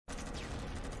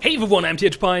Hey everyone, I'm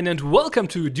THPine and welcome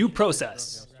to Due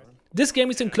Process. This game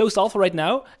is in closed alpha right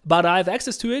now, but I have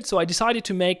access to it, so I decided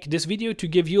to make this video to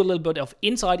give you a little bit of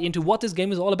insight into what this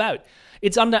game is all about.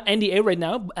 It's under NDA right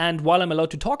now, and while I'm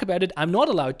allowed to talk about it, I'm not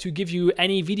allowed to give you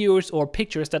any videos or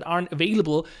pictures that aren't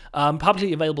available,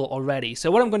 publicly available already.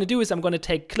 So what I'm going to do is I'm going to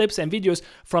take clips and videos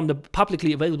from the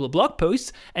publicly available blog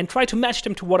posts and try to match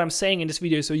them to what I'm saying in this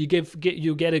video, so you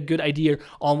get a good idea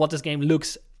on what this game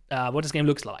looks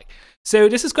like. So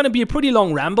this is going to be a pretty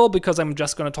long ramble because I'm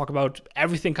just going to talk about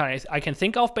everything I can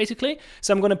think of, basically.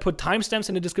 So I'm going to put timestamps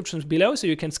in the descriptions below so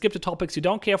you can skip the topics you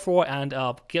don't care for and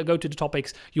go to the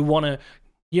topics you want to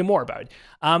hear more about.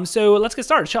 So let's get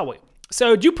started, shall we?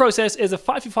 So Due Process is a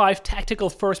 5v5 tactical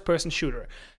first-person shooter.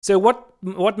 So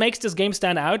what makes this game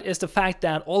stand out is the fact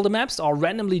that all the maps are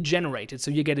randomly generated.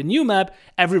 So you get a new map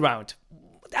every round.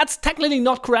 That's technically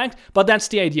not correct, but that's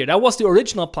the idea. That was the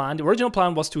original plan. The original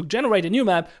plan was to generate a new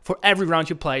map for every round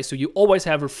you play, so you always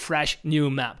have a fresh new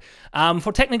map.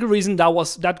 For technical reason,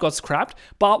 that got scrapped,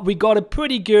 but we got a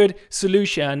pretty good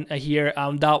solution here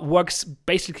that works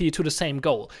basically to the same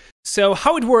goal. So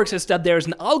how it works is that there's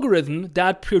an algorithm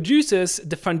that produces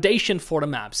the foundation for the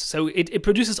maps. So it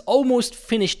produces almost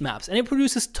finished maps, and it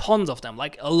produces tons of them,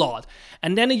 like a lot.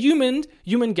 And then a human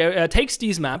takes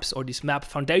these maps or these map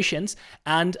foundations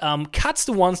and cuts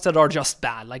the ones that are just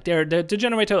bad. Like the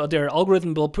generator, their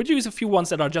algorithm will produce a few ones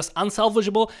that are just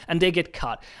unsalvageable, and they get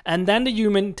cut. And then the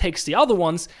human takes the other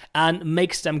ones and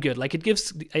makes them good. Like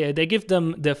they give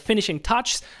them the finishing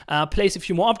touch, place a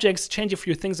few more objects, change a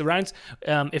few things around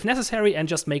if necessary, and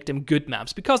just make them good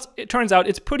maps, because it turns out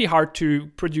it's pretty hard to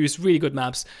produce really good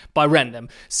maps by random.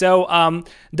 So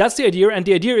that's the idea, and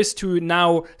the idea is to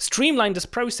now streamline this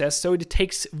process so it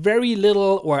takes very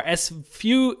little or as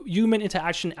few human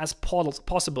interaction as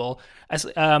possible,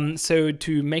 so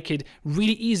to make it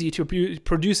really easy to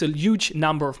produce a huge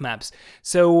number of maps.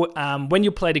 So when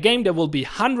you play the game, there will be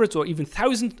hundreds or even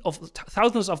thousands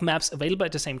of maps available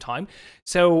at the same time.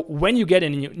 So when you get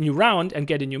in a new round and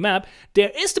get a new map,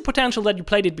 there is the potential that you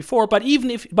played it before, but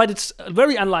it's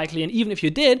very unlikely, and even if you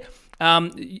did,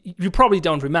 you probably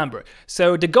don't remember.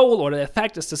 So the goal or the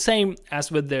effect is the same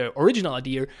as with the original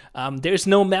idea. There is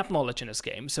no map knowledge in this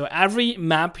game. So every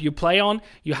map you play on,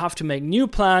 you have to make new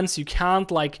plans. You can't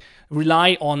like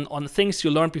rely on things you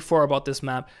learned before about this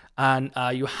map, and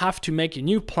you have to make a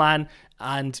new plan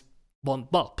and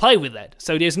well, play with it.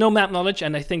 So there's no map knowledge,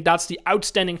 and I think that's the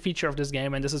outstanding feature of this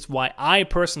game, and this is why I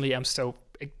personally am so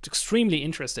extremely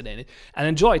interested in it and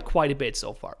enjoy it quite a bit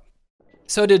so far.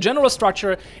 So the general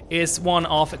structure is one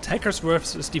of attackers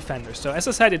versus defenders. So as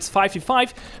I said, it's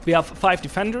 5v5. We have 5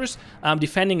 defenders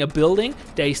defending a building.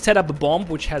 They set up a bomb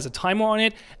which has a timer on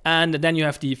it, and then you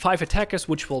have the 5 attackers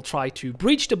which will try to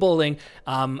breach the building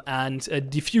and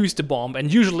defuse the bomb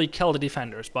and usually kill the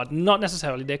defenders, but not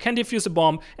necessarily. They can defuse the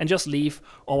bomb and just leave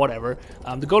or whatever.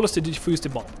 The goal is to defuse the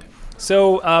bomb.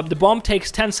 So the bomb takes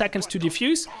 10 seconds to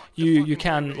defuse. You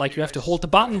have to hold the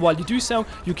button while you do so.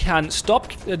 You can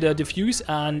stop the defuse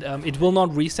and it will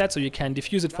not reset, so you can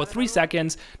defuse it for 3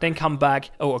 seconds, then come back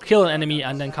or kill an enemy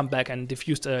and then come back and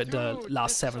defuse the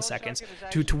last 7 seconds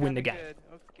to win the game.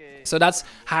 So that's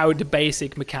how the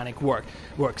basic mechanic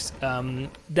works.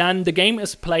 Then the game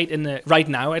is played right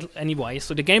now anyway,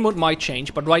 so the game mode might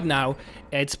change, but right now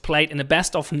it's played in a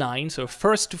best of 9, so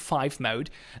first to 5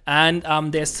 mode, and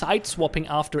there's side swapping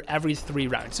after every 3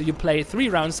 rounds. So you play 3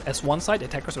 rounds as one side,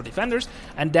 attackers or defenders,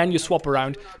 and then you swap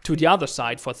around to the other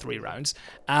side for 3 rounds,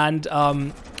 and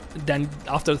then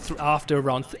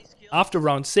after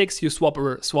round 6, you swap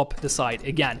the side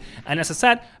again. And as I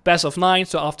said, best of 9,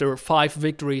 so after 5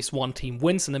 victories, 1 team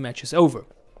wins and the match is over.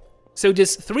 So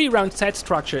this 3-round set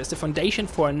structure is the foundation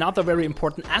for another very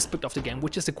important aspect of the game,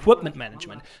 which is equipment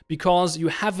management, because you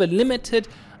have a limited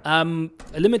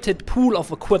pool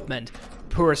of equipment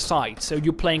per side. So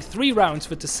you're playing 3 rounds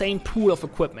with the same pool of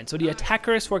equipment. So the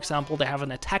attackers, for example, they have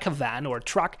an attacker van or a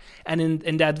truck, and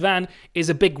in that van is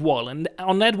a big wall, and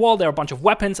on that wall there are a bunch of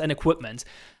weapons and equipment.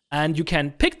 And you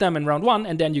can pick them in round 1,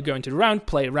 and then you go into the round,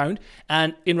 play a round,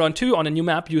 and in round 2 on a new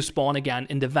map you spawn again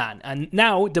in the van. And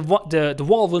now the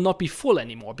wall will not be full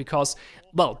anymore because,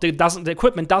 well, the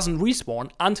equipment doesn't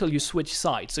respawn until you switch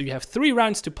sides. So you have 3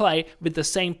 rounds to play with the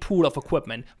same pool of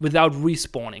equipment without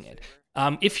respawning it.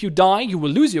 If you die, you will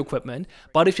lose your equipment,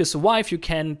 but if you survive, you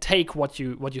can take what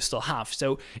you still have.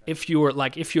 So if you're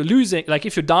dying,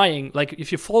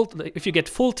 if you get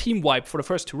full team wipe for the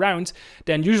first 2 rounds,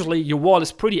 then usually your wall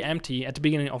is pretty empty at the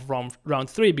beginning of round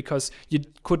 3 because you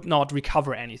could not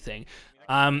recover anything.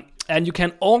 And you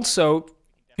can also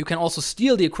you can also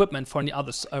steal the equipment from the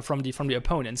others, from the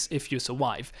opponents if you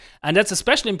survive, and that's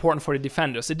especially important for the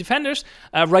defenders. The defenders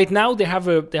right now they have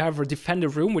a defender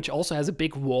room which also has a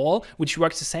big wall, which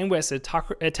works the same way as the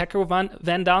attacker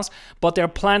van does. But there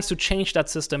are plans to change that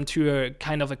system to a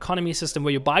kind of economy system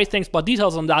where you buy things, but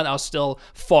details on that are still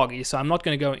foggy. So I'm not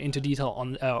going to go into detail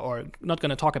on or not going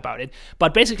to talk about it.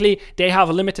 But basically they have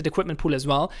a limited equipment pool as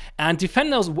well, and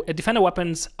defender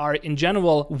weapons are in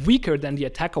general weaker than the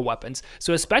attacker weapons.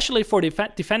 So especially for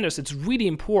defenders, it's really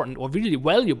important or really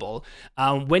valuable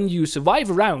when you survive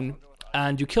a round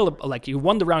and you kill, like you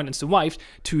won the round and survived,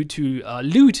 to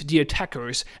loot the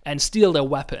attackers and steal their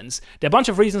weapons. There are a bunch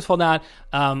of reasons for that.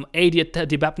 A,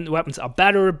 the weapons are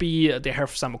better. B, they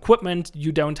have some equipment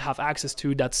you don't have access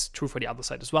to. That's true for the other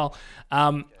side as well.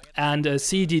 And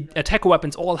C, the attacker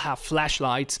weapons all have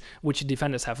flashlights, which the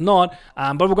defenders have not.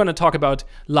 But we're going to talk about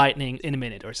lightning in a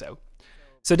minute or so.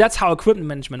 So that's how equipment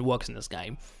management works in this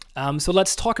game. So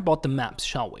let's talk about the maps,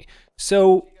 shall we?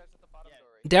 So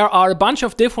there are a bunch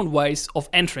of different ways of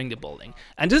entering the building,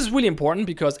 and this is really important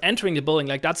because entering the building,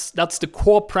 like that's the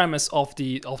core premise of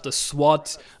the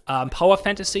SWAT power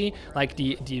fantasy. Like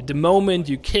the moment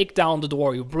you kick down the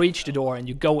door, you breach the door, and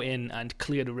you go in and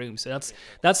clear the room. So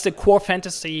that's the core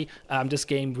fantasy this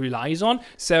game relies on.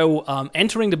 So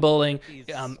entering the building,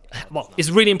 well,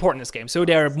 is really important in this game. So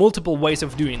there are multiple ways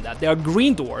of doing that. There are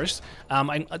green doors.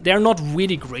 They're not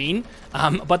really green,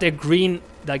 but they're green.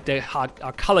 Like they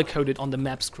are color coded on the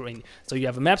map screen. So you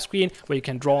have a map screen where you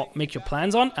can make your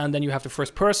plans on, and then you have the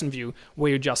first person view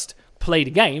where you just play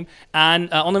the game.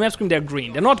 And on the map screen they're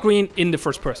green. They're not green in the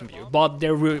first person view, but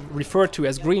they're referred to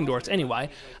as green doors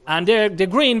anyway. And they're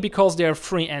green because they're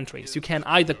free entries. You can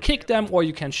either kick them or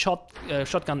you can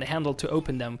shotgun the handle to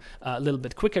open them a little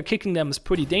bit quicker. Kicking them is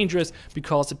pretty dangerous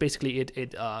because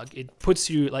it puts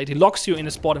you, like, it locks you in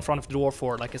a spot in front of the door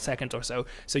for like a second or so.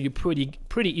 So you're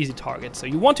pretty easy target. So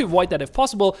you want to avoid that if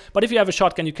possible. But if you have a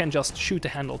shotgun, you can just shoot the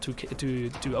handle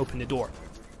to open the door.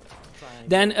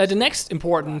 Then the next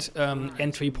important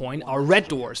entry point are red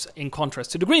doors. In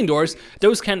contrast to the green doors,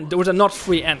 those are not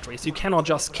free entries. You cannot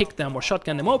just kick them or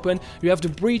shotgun them open. You have to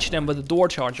breach them with a door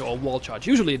charge or a wall charge.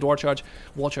 Usually a door charge.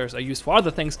 Wall charges are used for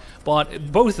other things,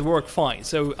 but both work fine.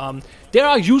 So they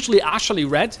are usually actually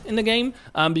red in the game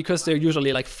because they're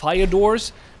usually like fire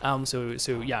doors. So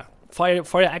yeah,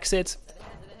 fire exits.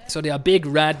 So they are big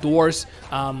red doors,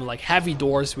 like heavy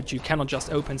doors, which you cannot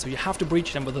just open. So you have to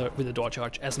breach them with a door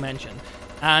charge, as mentioned.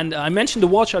 And I mentioned the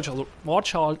wall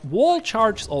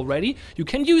charges already. You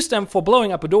can use them for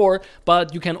blowing up a door,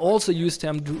 but you can also use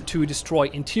them to destroy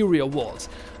interior walls.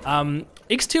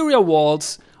 Exterior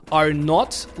walls are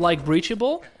not like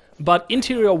breachable, but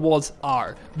interior walls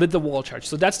are with the wall charge.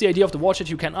 So that's the idea of the wall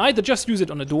charge. You can either just use it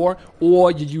on a door,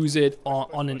 or you use it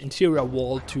on an interior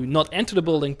wall to not enter the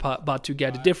building, but to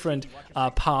get a different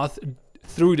path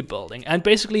through the building. And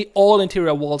basically all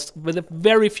interior walls, with a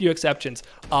very few exceptions,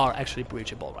 are actually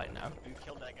breachable right now.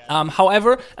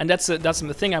 However, and that's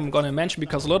the thing I'm going to mention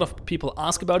because a lot of people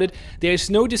ask about it, there is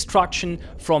no destruction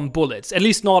from bullets, at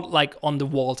least not like on the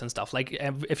walls and stuff. Like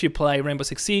if you play Rainbow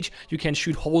Six Siege, you can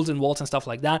shoot holes in walls and stuff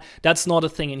like that. That's not a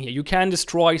thing in here. You can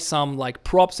destroy some like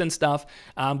props and stuff,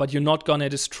 but you're not going to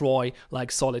destroy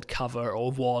like solid cover or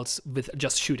walls with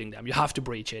just shooting them. You have to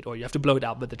breach it, or you have to blow it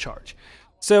up with the charge.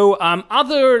 So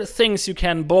other things you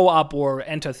can blow up or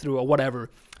enter through or whatever.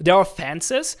 There are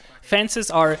fences. Fences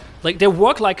are like, they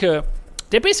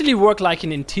basically work like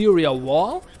an interior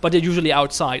wall, but they're usually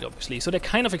outside, obviously. So they're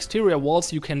kind of exterior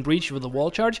walls you can breach with a wall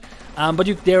charge, but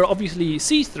they're obviously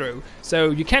see-through.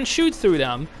 So you can shoot through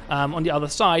them on the other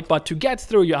side, but to get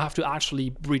through, you have to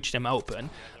actually breach them open.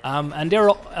 And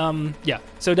they're, yeah.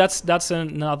 So that's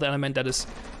another element that is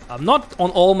not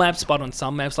on all maps, but on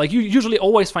some maps. Like you usually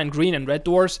always find green and red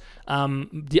doors.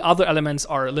 The other elements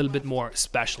are a little bit more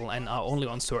special and are only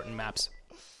on certain maps.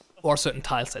 Or certain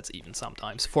tile sets even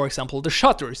sometimes. For example, the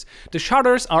shutters. The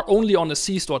shutters are only on the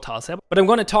C-store tile set, but I'm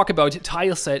going to talk about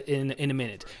tile set in a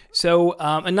minute. So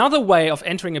another way of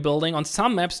entering a building, on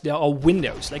some maps there are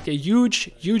windows. Like they're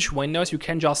huge windows. You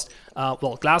can just,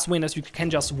 well, glass windows you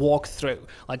can just walk through.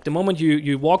 Like the moment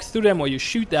you walk through them or you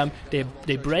shoot them,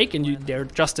 they break and they're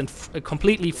just a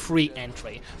completely free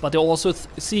entry. But they're also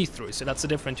see-through, so that's the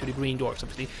difference to the green doors,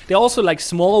 obviously. They're also like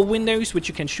small windows which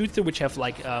you can shoot through, which have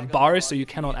like bars, so you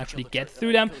cannot actually get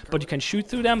through them, but you can shoot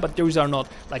through them. But those are not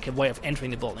like a way of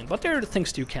entering the building. But there are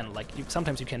things you can, like,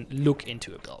 sometimes you can look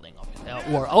into a building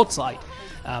or outside.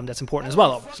 That's important as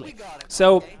well, obviously.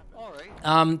 So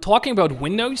talking about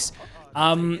windows,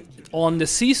 On the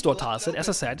C-store tileset, as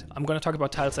I said, I'm going to talk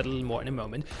about tileset a little more in a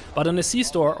moment, but on the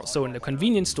C-store, so in the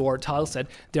convenience store tileset,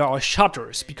 there are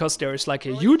shutters, because there is like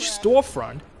a huge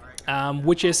storefront,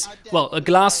 which is, well, a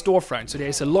glass storefront. So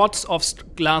there's lots of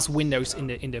glass windows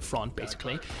in the front,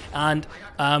 basically. And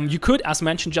you could, as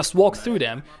mentioned, just walk through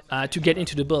them to get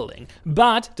into the building.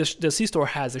 But the C-store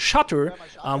has a shutter,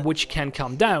 which can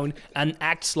come down and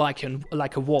acts like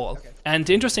a wall. And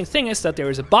the interesting thing is that there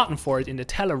is a button for it in the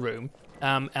teller room.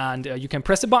 And you can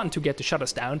press the button to get the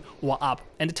shutters down or up.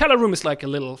 And the teller room is like a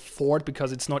little fort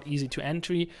because it's not easy to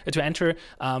enter,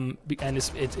 and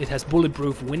it has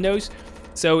bulletproof windows.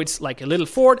 So it's like a little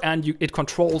fort, and it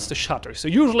controls the shutters. So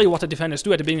usually what the defenders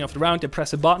do at the beginning of the round, they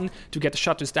press a button to get the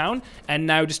shutters down, and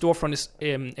now the storefront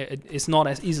is not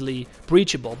as easily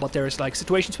breachable. But there is like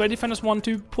situations where defenders want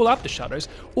to pull up the shutters,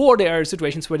 or there are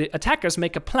situations where the attackers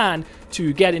make a plan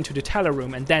to get into the teller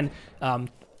room and then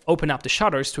open up the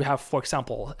shutters to have, for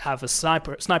example, have a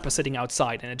sniper sitting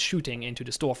outside and it's shooting into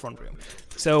the storefront room.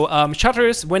 So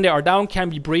shutters, when they are down, can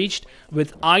be breached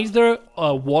with either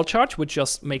a wall charge, which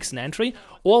just makes an entry,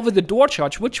 or with the door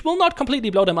charge, which will not completely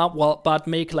blow them up, well, but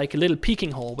make like a little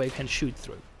peeking hole where you can shoot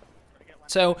through.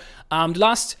 So the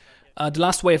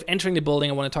last way of entering the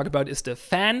building I want to talk about is the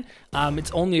fan.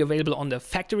 It's only available on the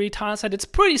factory tile set. It's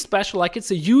pretty special, like it's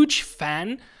a huge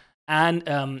fan. And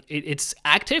it's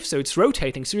active, so it's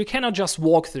rotating, so you cannot just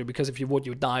walk through, because if you would,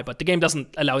 you would die. But the game doesn't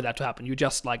allow that to happen. You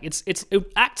just like it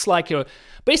acts like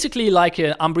basically like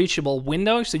an unbreachable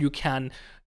window, so you can,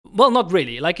 well, not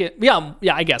really, like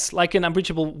I guess like an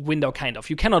unbreachable window kind of.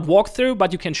 You cannot walk through,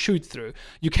 but you can shoot through.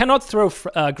 You cannot throw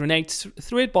grenades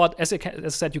through it, but as I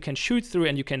said, you can shoot through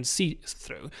and you can see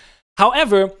through.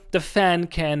 However, the fan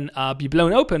can be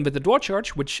blown open with the door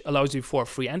charge, which allows you for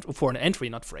an entry,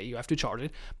 not free, you have to charge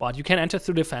it, but you can enter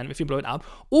through the fan if you blow it up,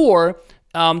 or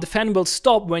the fan will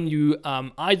stop when you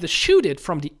either shoot it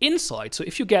from the inside. So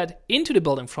if you get into the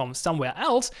building from somewhere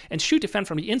else and shoot the fan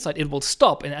from the inside, it will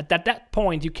stop, and at that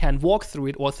point you can walk through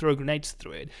it or throw grenades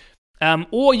through it.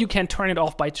 Or you can turn it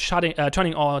off by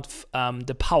turning off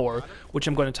the power, which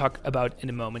I'm going to talk about in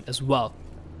a moment as well.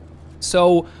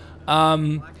 So,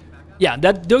 yeah,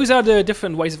 those are the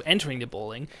different ways of entering the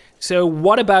building. So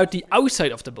what about the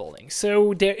outside of the building?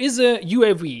 So there is a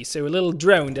UAV, so a little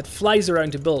drone that flies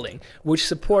around the building, which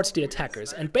supports the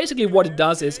attackers. And basically what it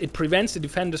does is it prevents the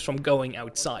defenders from going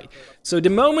outside. So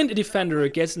the moment a defender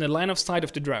gets in the line of sight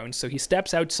of the drone, so he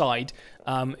steps outside,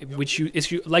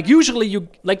 usually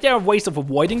there are ways of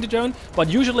avoiding the drone, but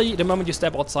usually the moment you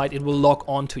step outside, it will lock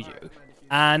onto you.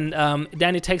 And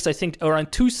then it takes, I think,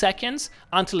 around 2 seconds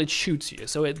until it shoots you.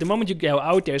 So at the moment you go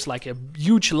out, there's like a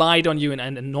huge light on you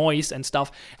and a noise and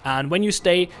stuff. And when you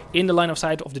stay in the line of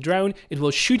sight of the drone, it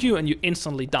will shoot you and you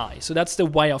instantly die. So that's the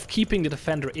way of keeping the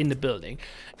defender in the building.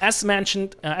 As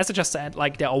mentioned, as I just said,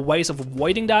 like there are ways of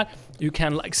avoiding that. You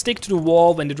can like stick to the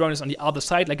wall when the drone is on the other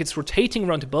side, like it's rotating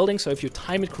around the building. So if you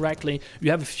time it correctly,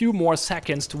 you have a few more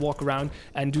seconds to walk around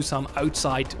and do some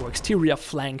outside or exterior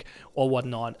flank or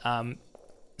whatnot.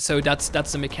 So that's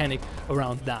the mechanic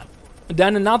around that.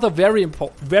 Then another very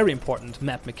important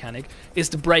map mechanic is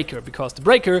the breaker, because the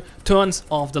breaker turns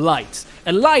off the lights.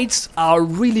 And lights are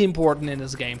really important in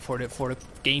this game for the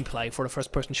gameplay, for the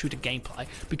first-person shooter gameplay,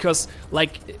 because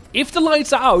like if the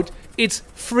lights are out, it's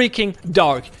freaking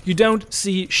dark. You don't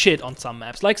see shit on some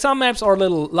maps. Like some maps are a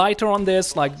little lighter on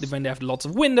this, like when they have lots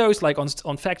of windows. Like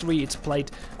on Factory, it's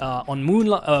played on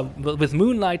with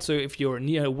moonlight. So if you're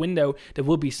near a window, there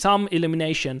will be some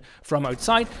illumination from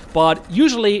outside. But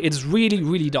usually it's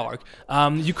really dark.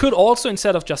 You could also,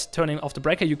 instead of just turning off the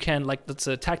breaker, you can, like that's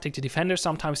a tactic the defenders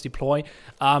sometimes deploy.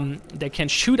 They can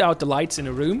shoot out the lights in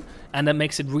a room, and that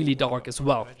makes it really dark as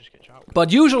well. But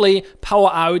usually power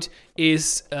out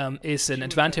is an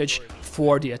advantage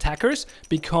for the attackers,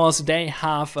 because they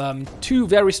have two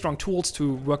very strong tools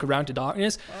to work around the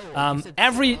darkness.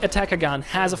 Every attacker gun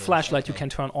has a flashlight you can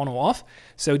turn on or off,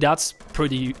 so that's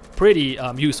pretty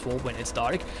useful when it's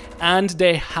dark. And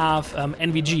they have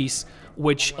NVGs,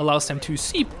 which allows them to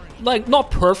see, like, not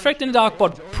perfect in the dark,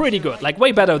 but pretty good, like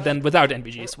way better than without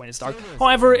NVGs when it's dark.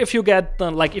 However, if you get,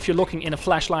 like, if you're looking in a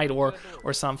flashlight or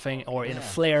something, or in a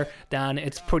flare, then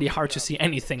it's pretty hard to see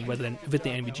anything with the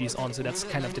NVGs on, so that's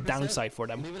kind of the downside for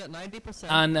them.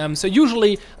 And so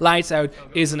usually lights out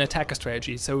is an attacker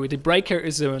strategy, so the breaker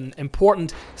is an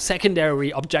important secondary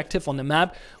objective on the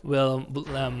map,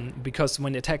 because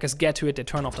when the attackers get to it, they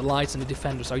turn off the lights, and the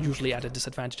defenders are usually at a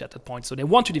disadvantage at that point, so they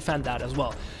want to defend that as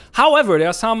well. However, there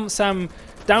are some not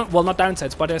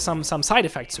downsides, but there's some side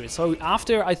effects to it. So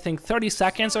after, I think, 30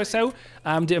 seconds or so,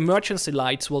 the emergency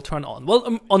lights will turn on.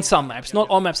 Well, on some maps. Not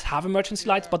all maps have emergency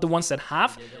lights, but the ones that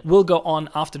have will go on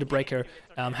after the breaker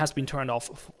has been turned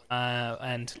off,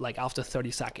 and like after 30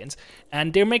 seconds.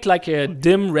 And they make like a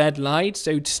dim red light,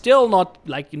 so it's still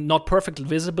not perfectly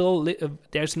visible.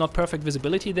 There's not perfect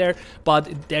visibility there,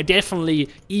 but they're definitely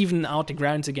even out the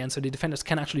grounds again, so the defenders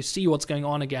can actually see what's going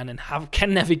on again and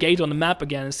can navigate on the map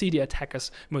again and see the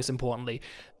attackers, most importantly.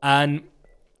 And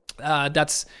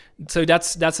that's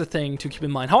a thing to keep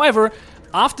in mind. However,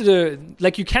 after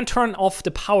you can turn off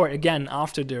the power again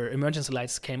after the emergency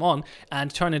lights came on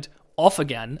and turn it off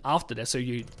again after that. So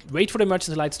you wait for the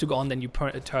emergency lights to go on, then you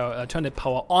turn the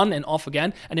power on and off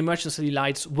again, and the emergency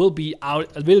lights will be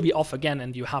off again,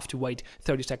 and you have to wait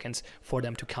 30 seconds for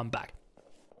them to come back.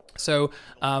 So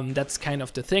that's kind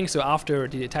of the thing. So after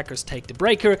the attackers take the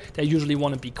breaker, they usually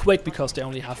want to be quick because they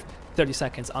only have 30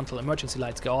 seconds until emergency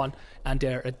lights go on, and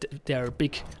their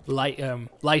big light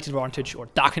advantage, or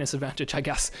darkness advantage, I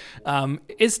guess,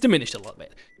 is diminished a little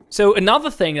bit. So another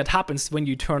thing that happens when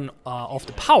you turn off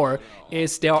the power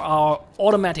is there are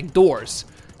automatic doors.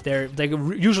 They're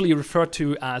usually referred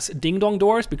to as ding-dong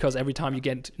doors because every time you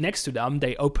get next to them,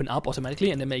 they open up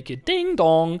automatically and they make it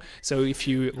ding-dong. So if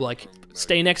you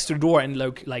stay next to the door and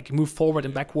move forward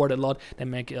and backward a lot, they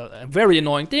make a very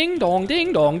annoying ding-dong,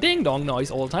 ding-dong, ding-dong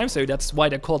noise all the time. So that's why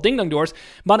they're called ding-dong doors.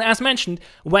 But as mentioned,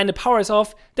 when the power is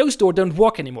off, those doors don't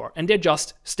work anymore and they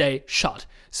just stay shut.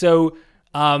 So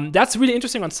that's really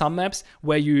interesting on some maps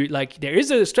where there is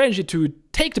a strategy to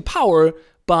take the power,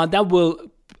 but that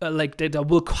will that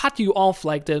will cut you off,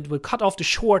 that will cut off the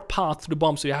short path to the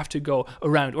bomb, so you have to go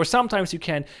around. Or sometimes you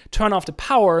can turn off the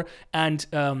power and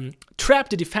trap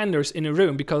the defenders in a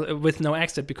room with no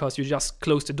exit because you just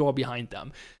close the door behind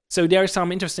them. So there are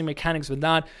some interesting mechanics with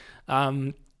that.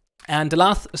 And the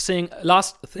last thing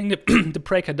that the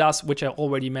breaker does, which I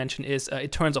already mentioned, is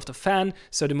it turns off the fan.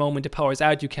 So the moment the power is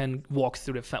out, you can walk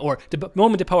through the fan, or the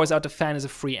moment the power is out, the fan is a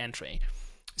free entry.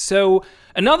 So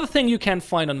another thing you can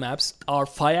find on maps are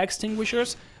fire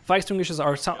extinguishers. Fire extinguishers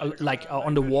are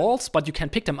on the walls, but you can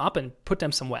pick them up and put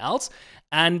them somewhere else.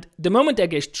 And the moment they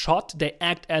get shot, they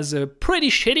act as a pretty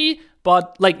shitty,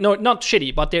 but no, not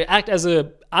shitty, but they act as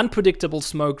a unpredictable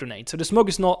smoke grenade. So the smoke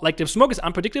is not the smoke is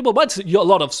unpredictable, but it's a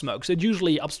lot of smoke. So it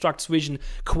usually obstructs vision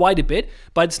quite a bit,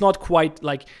 but it's not quite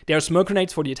there are smoke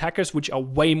grenades for the attackers, which are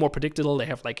way more predictable. They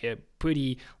have a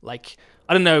pretty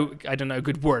I don't know a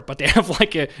good word, but they have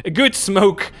a good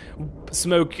smoke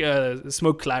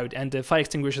cloud, and the fire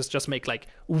extinguishers just make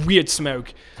weird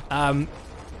smoke. But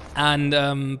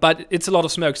it's a lot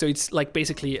of smoke, so it's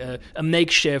basically a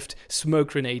makeshift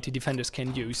smoke grenade the defenders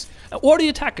can use, or the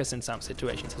attackers in some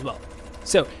situations as well.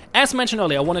 So, as mentioned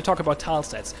earlier, I want to talk about tile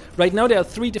sets. Right now there are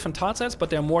 3 different tile sets, but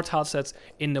there are more tile sets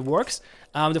in the works.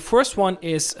 The first one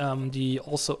is the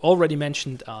also already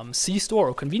mentioned C-store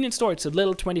or convenience store. It's a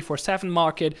little 24/7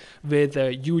 market with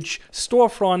a huge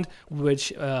storefront,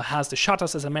 which has the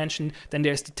shutters, as I mentioned. Then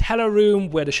there's the teller room,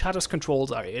 where the shutters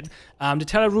controls are in. The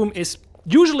teller room is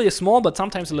usually a small, but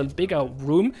sometimes a little bigger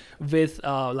room with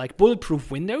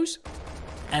bulletproof windows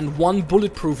and 1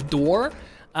 bulletproof door.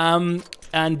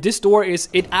 And this door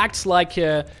acts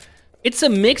it's a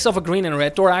mix of a green and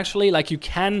red door, actually. You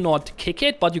cannot kick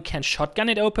it, but you can shotgun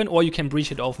it open, or you can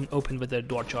breach it open with a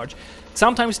door charge.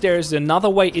 Sometimes there's another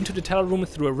way into the teller room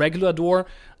through a regular door,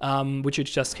 which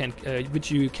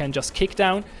you can just kick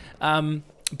down.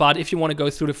 But if you want to go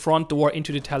through the front door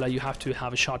into the teller, you have to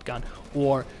have a shotgun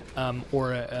or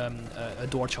a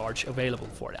door charge available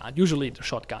for that. Usually the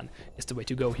shotgun is the way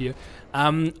to go here.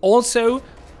 Also,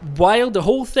 while the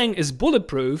whole thing is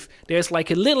bulletproof, there's a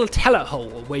little teller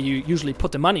hole where you usually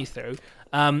put the money through,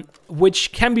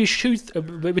 which can be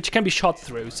shot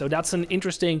through. So that's an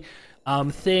interesting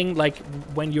thing,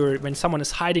 when someone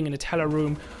is hiding in a teller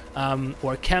room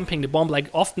or camping the bomb.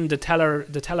 Often the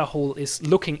teller hole is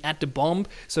looking at the bomb,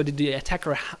 so that the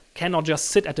attacker cannot just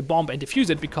sit at the bomb and defuse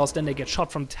it, because then they get shot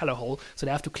from the teller hole. So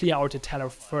they have to clear out the teller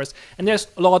first. And there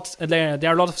are a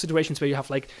lot of situations where you have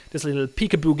this little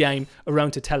peekaboo game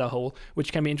around the teller hole,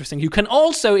 which can be interesting. You can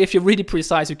also, if you're really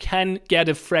precise, you can get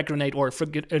a frag grenade or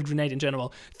a grenade in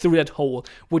general through that hole,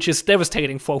 which is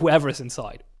devastating for whoever is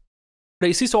inside. The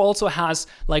CISO also has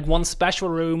like one special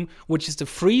room, which is the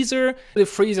freezer. The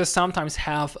freezers sometimes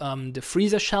have the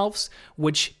freezer shelves,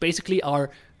 which basically are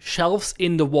shelves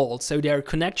in the wall. So they're a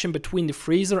connection between the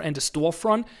freezer and the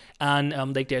storefront,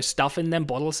 and like there's stuff in them,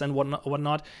 bottles and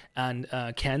whatnot, and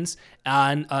cans.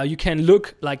 And you can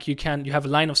look like you have a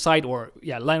line of sight, or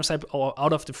or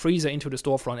out of the freezer into the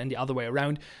storefront and the other way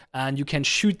around. And you can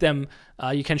shoot them.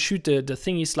 You can shoot the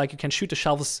thingies, like you can shoot the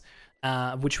shelves.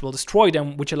 Which will destroy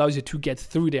them, which allows you to get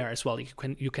through there as well.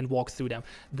 You can walk through them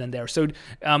then there. So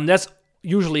that's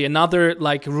usually another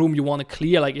like room you want to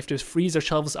clear. Like if there's freezer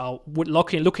shelves are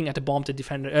looking at the bomb,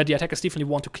 the attackers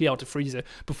definitely want to clear out the freezer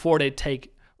before they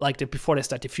before they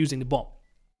start defusing the bomb.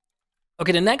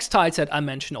 Okay, the next tile set I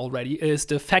mentioned already is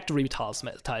the factory tile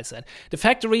set. The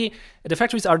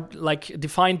factories are like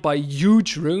defined by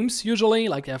huge rooms usually.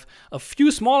 Like they have a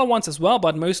few smaller ones as well,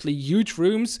 but mostly huge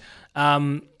rooms.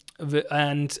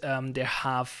 And they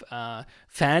have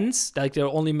fans, like there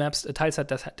are only maps, tile set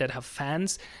that have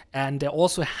fans, and they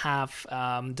also have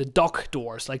the dock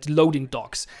doors, like the loading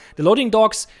docks. The loading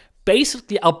docks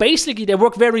basically they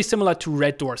work very similar to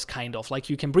red doors, kind of. Like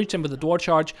you can breach them with a door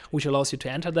charge, which allows you to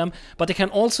enter them, but they can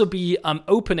also be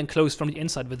open and closed from the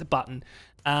inside with a button.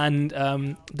 And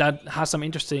that has some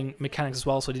interesting mechanics as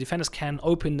well. So the defenders can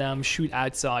open them, shoot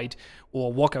outside,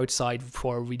 or walk outside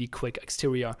for a really quick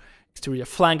exterior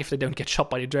flank if they don't get shot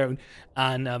by the drone.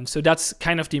 And so that's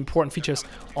kind of the important features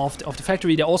of the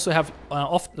factory. They also have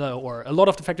or a lot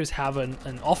of the factories have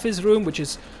an office room, which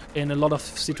is in a lot of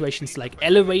situations like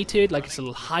elevated, like it's a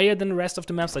little higher than the rest of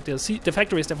the maps. Like the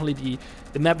factory is definitely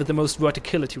the map with the most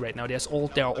verticality right now.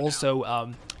 There are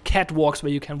also catwalks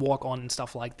where you can walk on and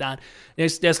stuff like that.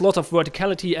 There's a lot of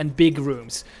verticality and big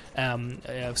rooms.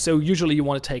 So usually you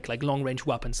want to take like long range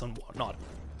weapons and whatnot.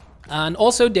 And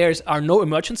also there are no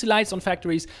emergency lights on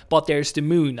factories, but there's the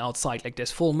moon outside. Like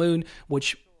there's full moon,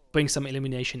 which brings some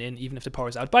illumination in even if the power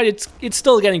is out. But it's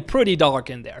still getting pretty dark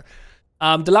in there.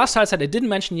 The last tile set I didn't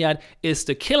mention yet is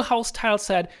the Killhouse tile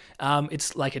set.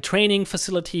 It's like a training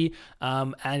facility,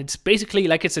 and it's basically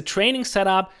like it's a training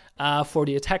setup for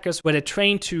the attackers where they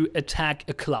train to attack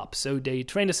a club. So they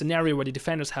train a scenario where the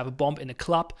defenders have a bomb in a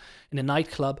club, in a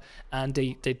nightclub, and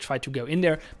they try to go in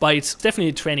there. But it's definitely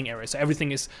a training area, so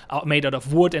everything is made out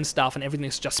of wood and stuff, and everything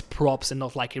is just props and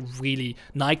not like a really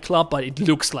nightclub, but it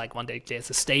looks like one.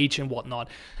 There's a stage and whatnot,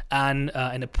 and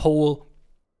a pole.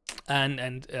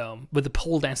 And with the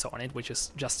pole dancer on it, which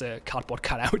is just a cardboard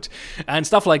cutout and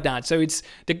stuff like that. So it's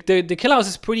the Killhouse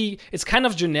is pretty. It's kind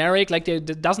of generic. Like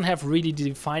it doesn't have really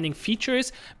defining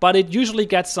features, but it usually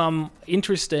gets some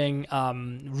interesting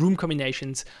room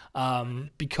combinations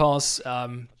because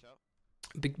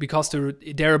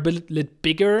they're a bit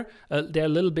bigger. They're a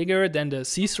little bigger than the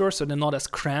CISO, so they're not as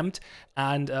cramped,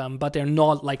 and but they're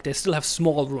not like they still have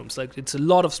small rooms. Like it's a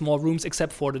lot of small rooms,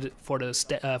 except for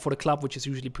the club, which is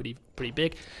usually pretty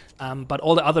big. But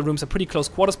all the other rooms are pretty close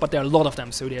quarters, but there are a lot of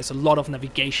them, so there's a lot of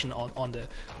navigation on the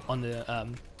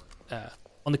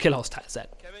Killhouse tile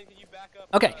set. Kevin, can you back up?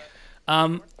 Okay,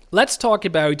 let's talk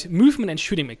about movement and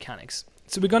shooting mechanics.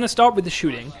 So we're gonna start with the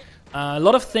shooting.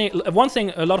 One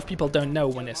thing a lot of people don't know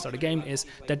when they start a game is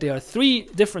that there are 3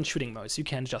 different shooting modes. You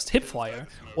can just hip fire,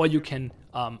 or you can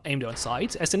aim down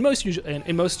sights, as in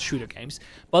most shooter games.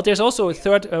 But there's also a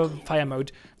third fire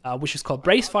mode, which is called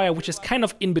brace fire, which is kind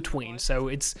of in between. So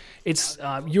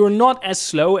you're not as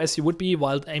slow as you would be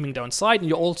while aiming down sight, and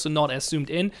you're also not as zoomed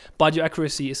in, but your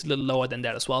accuracy is a little lower than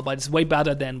that as well. But it's way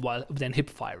better than hip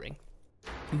firing.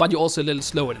 But you're also a little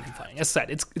slower than hip firing. As I said,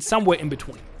 it's somewhere in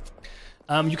between.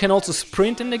 You can also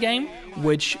sprint in the game,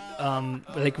 which,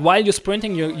 like while you're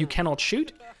sprinting, you cannot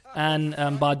shoot,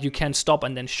 but you can stop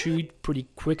and then shoot pretty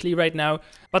quickly right now.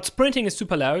 But sprinting is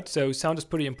super loud, so sound is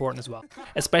pretty important as well,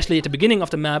 especially at the beginning of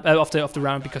the map, of the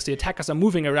round, because the attackers are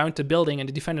moving around the building and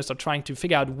the defenders are trying to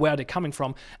figure out where they're coming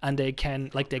from, and they can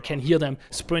hear them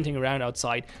sprinting around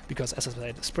outside, because as I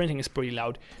said, sprinting is pretty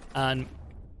loud. And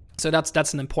so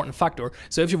that's an important factor.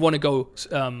 So if you want to go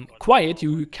quiet,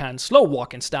 you can slow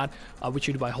walk instead, which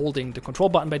you do by holding the control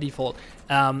button by default.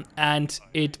 And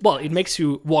it makes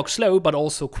you walk slow, but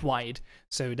also quiet.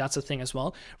 So that's a thing as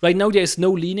well. Right now there's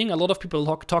no leaning. A lot of people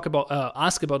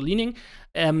ask about leaning.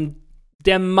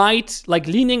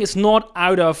 Leaning is not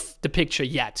out of the picture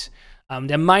yet.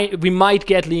 We might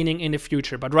get leaning in the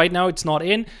future, but right now it's not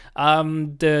in.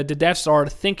 The devs are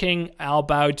thinking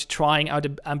about trying out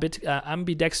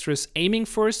ambidextrous aiming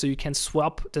first, so you can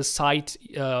swap the side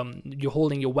you're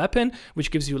holding your weapon,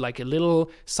 which gives you like a little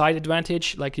side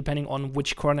advantage, like depending on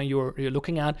which corner you're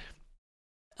looking at.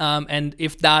 And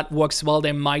if that works well,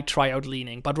 they might try out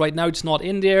leaning, but right now it's not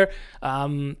in there.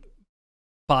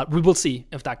 but we will see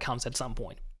if that comes at some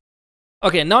point.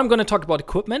 Okay, now I'm going to talk about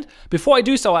equipment. Before I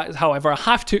do so, however, I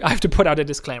have to put out a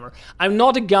disclaimer. I'm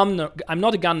not a gun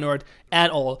nerd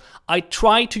at all. I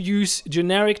try to use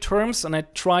generic terms and I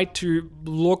try to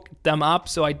look them up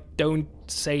so I don't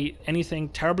say anything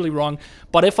terribly wrong.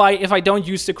 But if I don't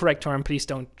use the correct term, please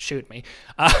don't shoot me.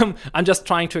 I'm just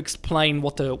trying to explain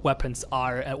what the weapons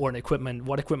are or the equipment,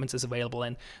 what equipment is available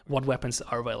and what weapons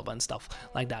are available and stuff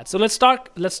like that. So let's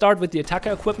start with the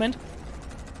attacker equipment.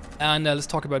 And let's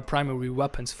talk about primary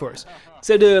weapons first.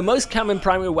 So the most common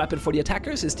primary weapon for the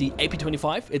attackers is the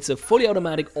AP25. It's a fully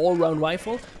automatic all-round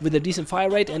rifle with a decent fire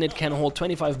rate, and it can hold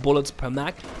 25 bullets per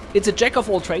mag. It's a jack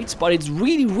of all trades, but it's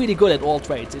really good at all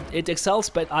trades. It excels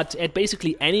at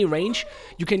basically any range.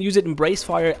 You can use it in brace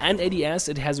fire and ADS.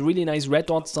 It has a really nice red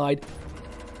dot sight.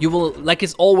 You will, like,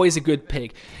 it's always a good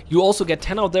pick. You also get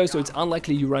 10 of those, so it's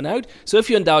unlikely you run out. So if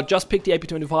you're in doubt, just pick the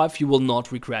AP25, you will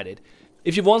not regret it.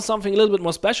 If you want something a little bit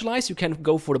more specialized, you can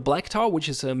go for the BLK-TAR, which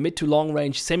is a mid to long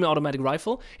range semi-automatic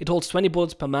rifle. It holds 20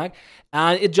 bullets per mag,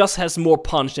 and it just has more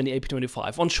punch than the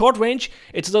AP25. On short range,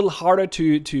 it's a little harder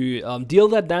to deal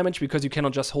that damage because you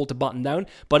cannot just hold the button down.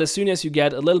 But as soon as you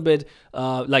get a little bit,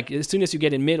 as soon as you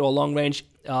get in mid or long range,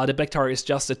 the BLK-TAR is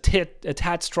just a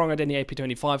tad stronger than the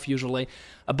AP25 usually.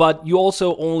 But you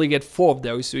also only get 4 of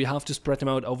those, so you have to spread them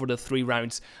out over the 3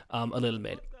 rounds a little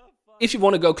bit. If you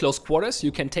want to go close quarters,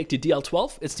 you can take the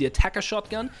DL12. It's the attacker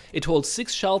shotgun. It holds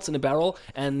 6 shells in a barrel,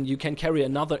 and you can carry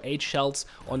another 8 shells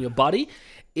on your body.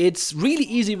 It's really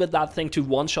easy with that thing to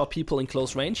one-shot people in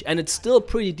close range, and it's still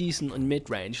pretty decent in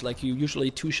mid-range, like you usually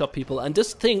 2-shot people, and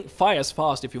this thing fires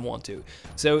fast if you want to.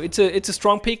 So it's a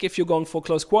strong pick if you're going for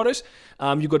close quarters.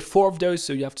 You got 4 of those,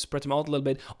 so you have to spread them out a little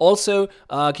bit. Also,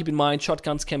 keep in mind,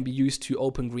 shotguns can be used to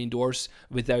open green doors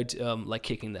without like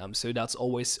kicking them, so that's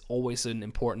always an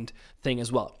important thing as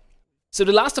well. So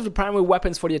the last of the primary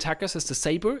weapons for the attackers is the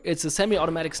SABR. It's a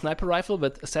semi-automatic sniper rifle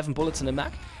with 7 bullets in the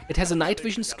mag. It has a night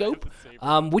vision scope,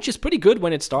 which is pretty good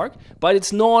when it's dark, but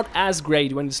it's not as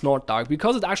great when it's not dark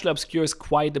because it actually obscures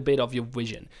quite a bit of your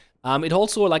vision. It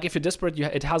also, like if you're desperate,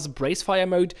 it has a brace fire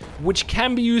mode, which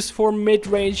can be used for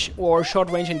mid-range or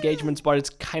short-range engagements, but it's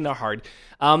kind of hard.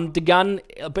 The gun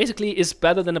basically is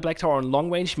better than the BLK-TAR on long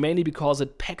range, mainly because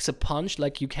it packs a punch,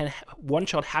 like you can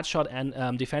one-shot, headshot,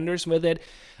 and defenders with it.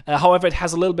 However, it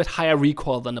has a little bit higher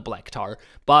recoil than the BLK-TAR,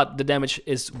 but the damage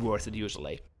is worth it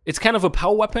usually. It's kind of a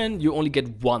power weapon, you only get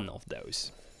 1 of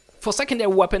those. For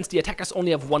secondary weapons, the attackers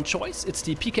only have 1 choice. It's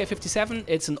the PK-57.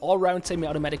 It's an all-round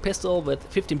semi-automatic pistol with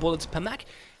 15 bullets per mag.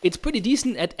 It's pretty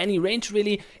decent at any range,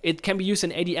 really. It can be used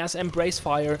in ADS and brace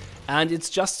fire, and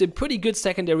it's just a pretty good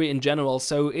secondary in general,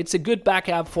 so it's a good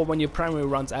backup for when your primary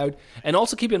runs out. And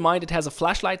also keep in mind it has a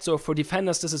flashlight, so for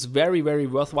defenders this is very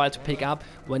worthwhile to pick up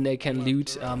when they can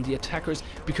loot the attackers,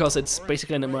 because it's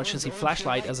basically an emergency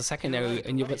flashlight as a secondary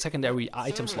in your secondary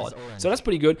item slot. So that's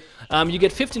pretty good. You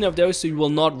get 15 of those, so you will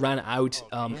not run out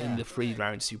in the 3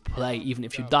 rounds you play, even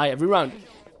if you die every round.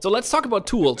 So let's talk about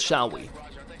tools, shall we?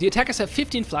 The attackers have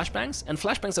 15 flashbangs, and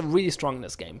flashbangs are really strong in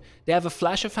this game. They have a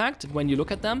flash effect when you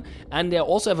look at them, and they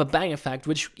also have a bang effect,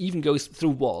 which even goes through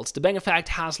walls. The bang effect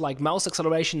has like mouse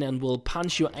acceleration and will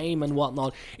punch your aim and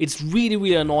whatnot. It's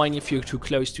really annoying if you're too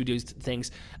close to these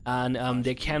things, and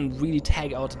they can really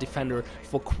tag out the defender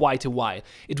for quite a while.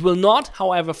 It will not,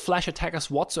 however, flash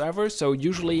attackers whatsoever, so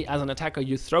usually as an attacker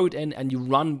you throw it in and you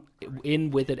run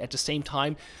in with it at the same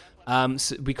time.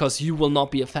 Because you will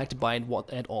not be affected by it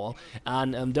at all.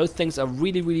 And those things are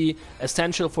really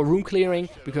essential for room clearing,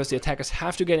 because the attackers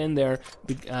have to get in there,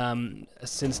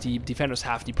 since the defenders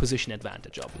have the position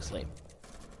advantage, obviously.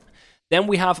 Then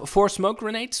we have 4 smoke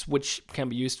grenades, which can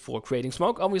be used for creating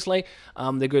smoke, obviously.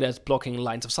 They're good at blocking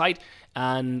lines of sight,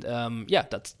 and yeah,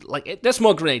 that's like it. They're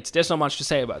smoke grenades, there's not much to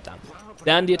say about them.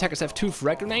 Then the attackers have 2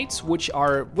 frag grenades, which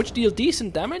deal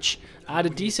decent damage at a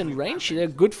decent range. They're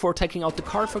good for taking out the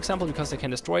car, for example, because they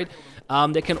can destroy it.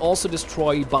 They can also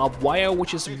destroy barbed wire,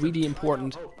 which is really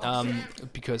important,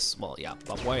 because, well, yeah,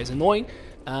 barbed wire is annoying,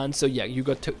 and so yeah, you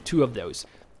got 2 of those.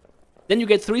 Then you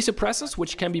get 3 suppressors,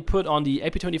 which can be put on the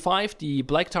AP25, the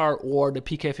BLK-TAR, or the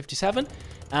PK-57,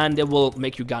 and they will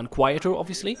make your gun quieter,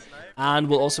 obviously, and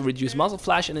will also reduce muzzle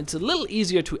flash, and it's a little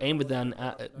easier to aim with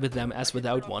them as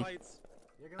without one.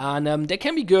 And they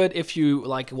can be good if you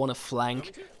like want to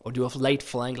flank or do a late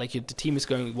flank, like the team is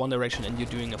going one direction and you're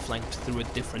doing a flank through a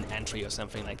different entry or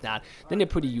something like that. Then they're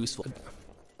pretty useful.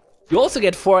 You also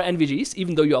get 4 NVGs,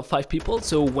 even though you have 5 people,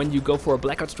 so when you go for a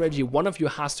blackout strategy, one of you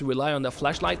has to rely on their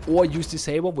flashlight or use the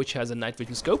SABR, which has a night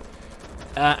vision scope.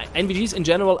 NVGs in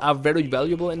general are very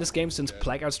valuable in this game since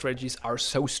blackout strategies are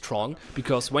so strong,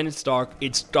 because when it's dark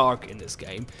in this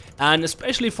game. And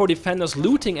especially for defenders,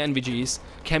 looting NVGs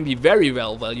can be very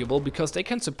valuable because they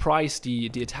can surprise the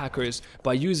attackers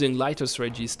by using lighter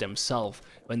strategies themselves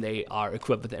when they are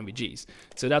equipped with NVGs.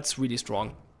 So that's really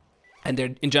strong. And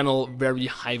they're in general very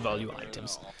high value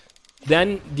items.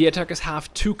 Then the attackers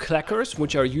have 2 Clackers,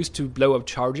 which are used to blow up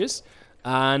charges.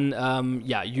 And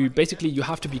yeah, you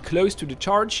have to be close to the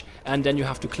charge, and then you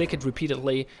have to click it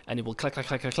repeatedly, and it will clack, clack,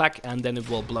 clack, clack, clack, and then it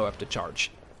will blow up the charge.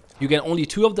 You get only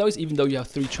 2 of those, even though you have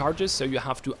 3 charges, so you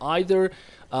have to either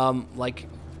like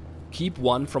keep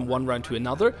one from one round to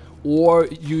another, or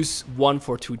use one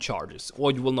for 2 charges,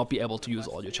 or you will not be able to use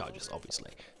all your charges,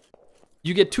 obviously.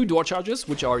 You get 2 door charges,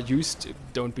 which are used,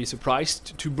 don't be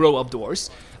surprised, to blow up doors.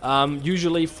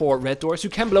 Usually for red doors. You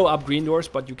can blow up green doors,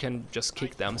 but you can just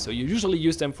kick them. So you usually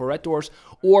use them for red doors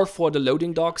or for the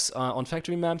loading docks on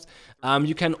factory maps.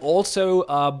 You can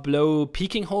also blow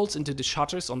peeking holes into the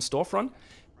shutters on storefront.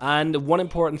 And one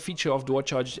important feature of door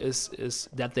charge is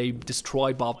that they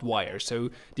destroy barbed wire.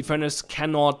 So defenders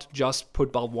cannot just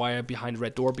put barbed wire behind a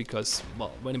red door because,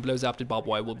 well, when it blows up, the barbed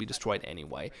wire will be destroyed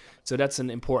anyway. So that's an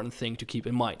important thing to keep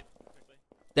in mind.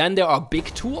 Then there are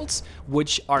big tools,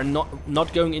 which are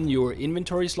not going in your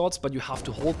inventory slots, but you have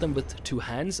to hold them with 2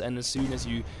 hands, and as soon as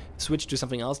you switch to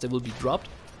something else, they will be dropped.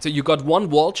 So you got 1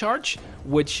 wall charge,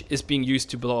 which is being used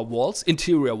to blow up walls.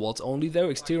 Interior walls only though,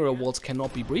 exterior walls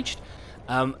cannot be breached.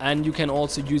 And you can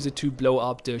also use it to blow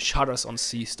up the shutters on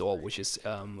C-store, which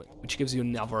gives you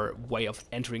another way of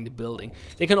entering the building.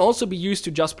 They can also be used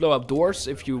to just blow up doors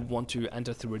if you want to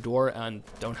enter through a door and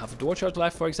don't have a door charge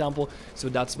left, for example. So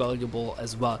that's valuable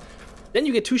as well. Then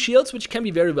you get 2 shields, which can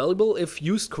be very valuable if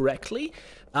used correctly.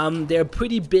 They're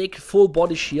pretty big, full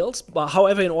body shields, but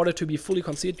however, in order to be fully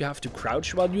concealed, you have to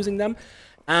crouch while using them.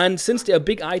 And since they are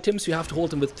big items, you have to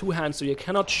hold them with 2 hands, so you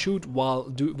cannot shoot while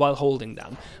holding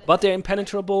them. But they're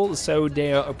impenetrable, so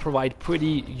they provide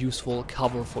pretty useful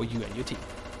cover for you and your team.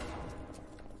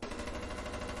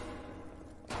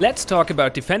 Let's talk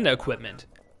about defender equipment.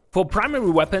 For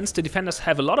primary weapons, the defenders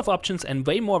have a lot of options and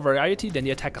way more variety than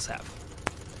the attackers have.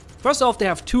 First off, they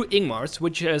have 2 Ingmars,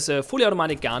 which is a fully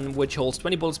automatic gun which holds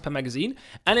 20 bullets per magazine,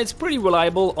 and it's pretty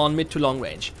reliable on mid to long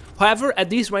range. However,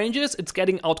 at these ranges, it's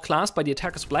getting outclassed by the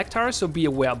attacker's BLK-TAR, so be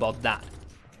aware about that.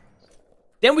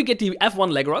 Then we get the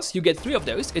F1 Legros. You get 3 of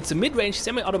those. It's a mid-range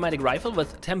semi-automatic rifle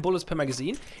with 10 bullets per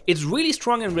magazine. It's really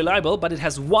strong and reliable, but it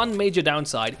has one major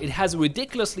downside. It has a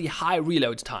ridiculously high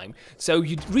reload time, so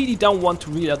you really don't want to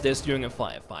reload this during a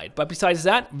firefight. But besides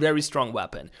that, very strong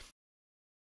weapon.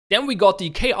 Then we got the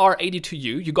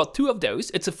KR-82U, you got 2 of those.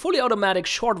 It's a fully automatic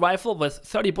short rifle with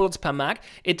 30 bullets per mag.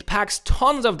 It packs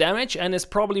tons of damage and is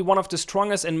probably one of the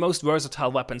strongest and most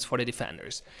versatile weapons for the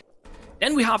defenders.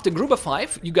 Then we have the Gruber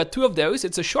 5, you got 2 of those.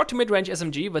 It's a short to mid-range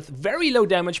SMG with very low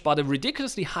damage but a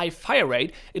ridiculously high fire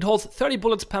rate. It holds 30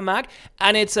 bullets per mag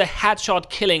and it's a headshot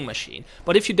killing machine.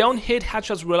 But if you don't hit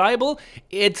headshots reliable,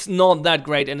 it's not that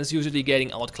great and is usually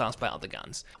getting outclassed by other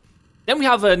guns. Then we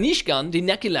have a niche gun, the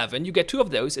NEC 11, you get 2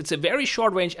 of those. It's a very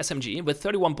short range SMG with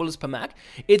 31 bullets per mag.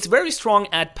 It's very strong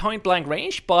at point blank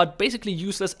range, but basically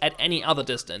useless at any other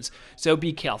distance, so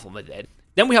be careful with it.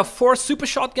 Then we have 4 super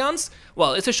shotguns.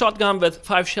 Well, it's a shotgun with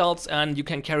 5 shells and you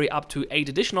can carry up to 8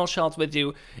 additional shells with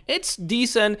you. It's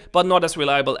decent, but not as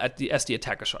reliable as the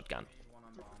attacker shotgun.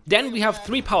 Then we have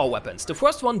 3 power weapons, the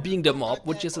first one being the MAWP,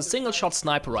 which is a single shot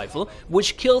sniper rifle,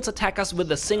 which kills attackers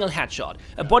with a single headshot.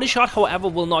 A body shot, however,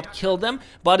 will not kill them,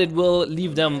 but it will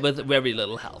leave them with very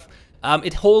little health.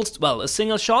 It holds, well, a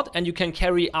single shot and you can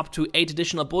carry up to 8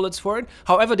 additional bullets for it.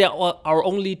 However, there are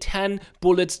only 10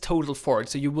 bullets total for it,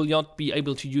 so you will not be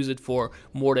able to use it for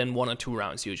more than 1 or 2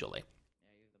 rounds usually.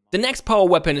 The next power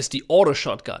weapon is the auto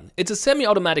shotgun. It's a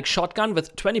semi-automatic shotgun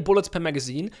with 20 bullets per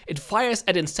magazine. It fires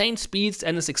at insane speeds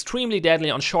and is extremely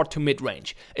deadly on short to mid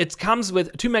range. It comes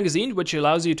with 2 magazines, which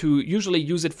allows you to usually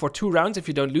use it for 2 rounds if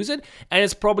you don't lose it, and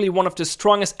it's probably one of the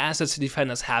strongest assets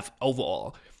defenders have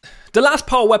overall. The last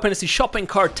power weapon is the shopping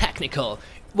cart technical.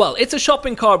 Well, it's a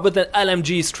shopping cart with an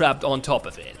LMG strapped on top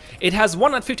of it. It has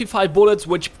 155 bullets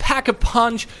which pack a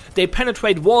punch, they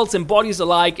penetrate walls and bodies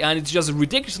alike, and it's just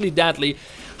ridiculously deadly.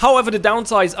 However, the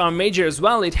downsides are major as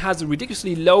well. It has a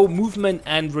ridiculously low movement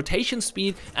and rotation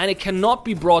speed, and it cannot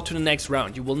be brought to the next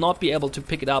round. You will not be able to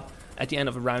pick it up at the end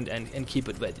of a round and keep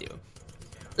it with you.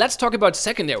 Let's talk about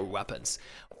secondary weapons.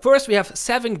 First, we have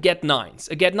 7 Get-9s.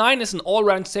 A Get-9 is an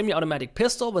all-round semi-automatic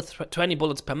pistol with 20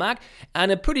 bullets per mag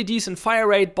and a pretty decent fire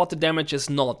rate, but the damage is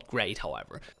not great,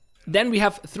 however. Then we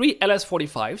have 3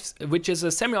 LS-45s, which is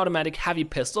a semi-automatic heavy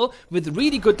pistol with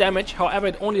really good damage. However,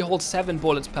 it only holds 7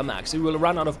 bullets per mag, so you will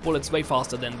run out of bullets way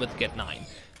faster than with Get 9.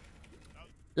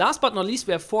 Last but not least,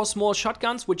 we have 4 small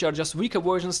shotguns, which are just weaker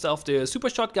versions of the super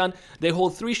shotgun. They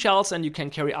hold 3 shells and you can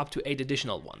carry up to 8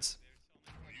 additional ones.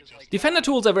 Defender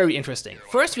tools are very interesting.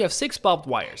 First, we have 6 barbed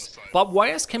wires. Barbed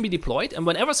wires can be deployed, and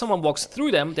whenever someone walks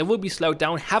through them, they will be slowed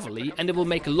down heavily and they will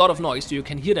make a lot of noise so you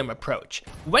can hear them approach.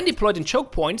 When deployed in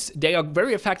choke points, they are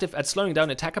very effective at slowing down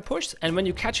attacker push, and when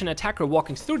you catch an attacker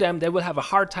walking through them, they will have a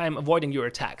hard time avoiding your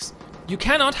attacks. You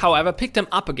cannot, however, pick them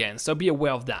up again, so be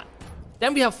aware of that.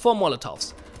 Then we have 4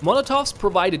 Molotovs. Molotovs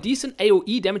provide a decent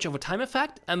AoE damage over time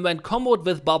effect, and when comboed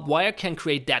with barbed wire can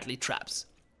create deadly traps.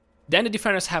 Then the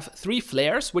defenders have 3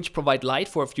 Flairs, which provide light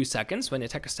for a few seconds when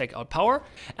attackers take out power.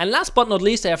 And last but not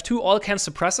least, they have 2 Can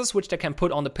Suppressors, which they can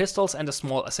put on the pistols and the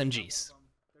small SMGs.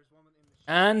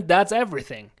 And that's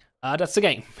everything. That's the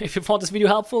game. If you found this video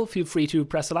helpful, feel free to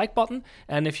press the like button.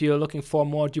 And if you're looking for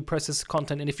more Due Process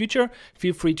content in the future,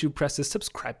 feel free to press the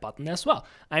subscribe button as well.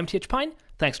 I'm TH Pine,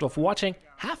 thanks a lot for watching,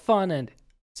 have fun, and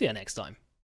see you next time.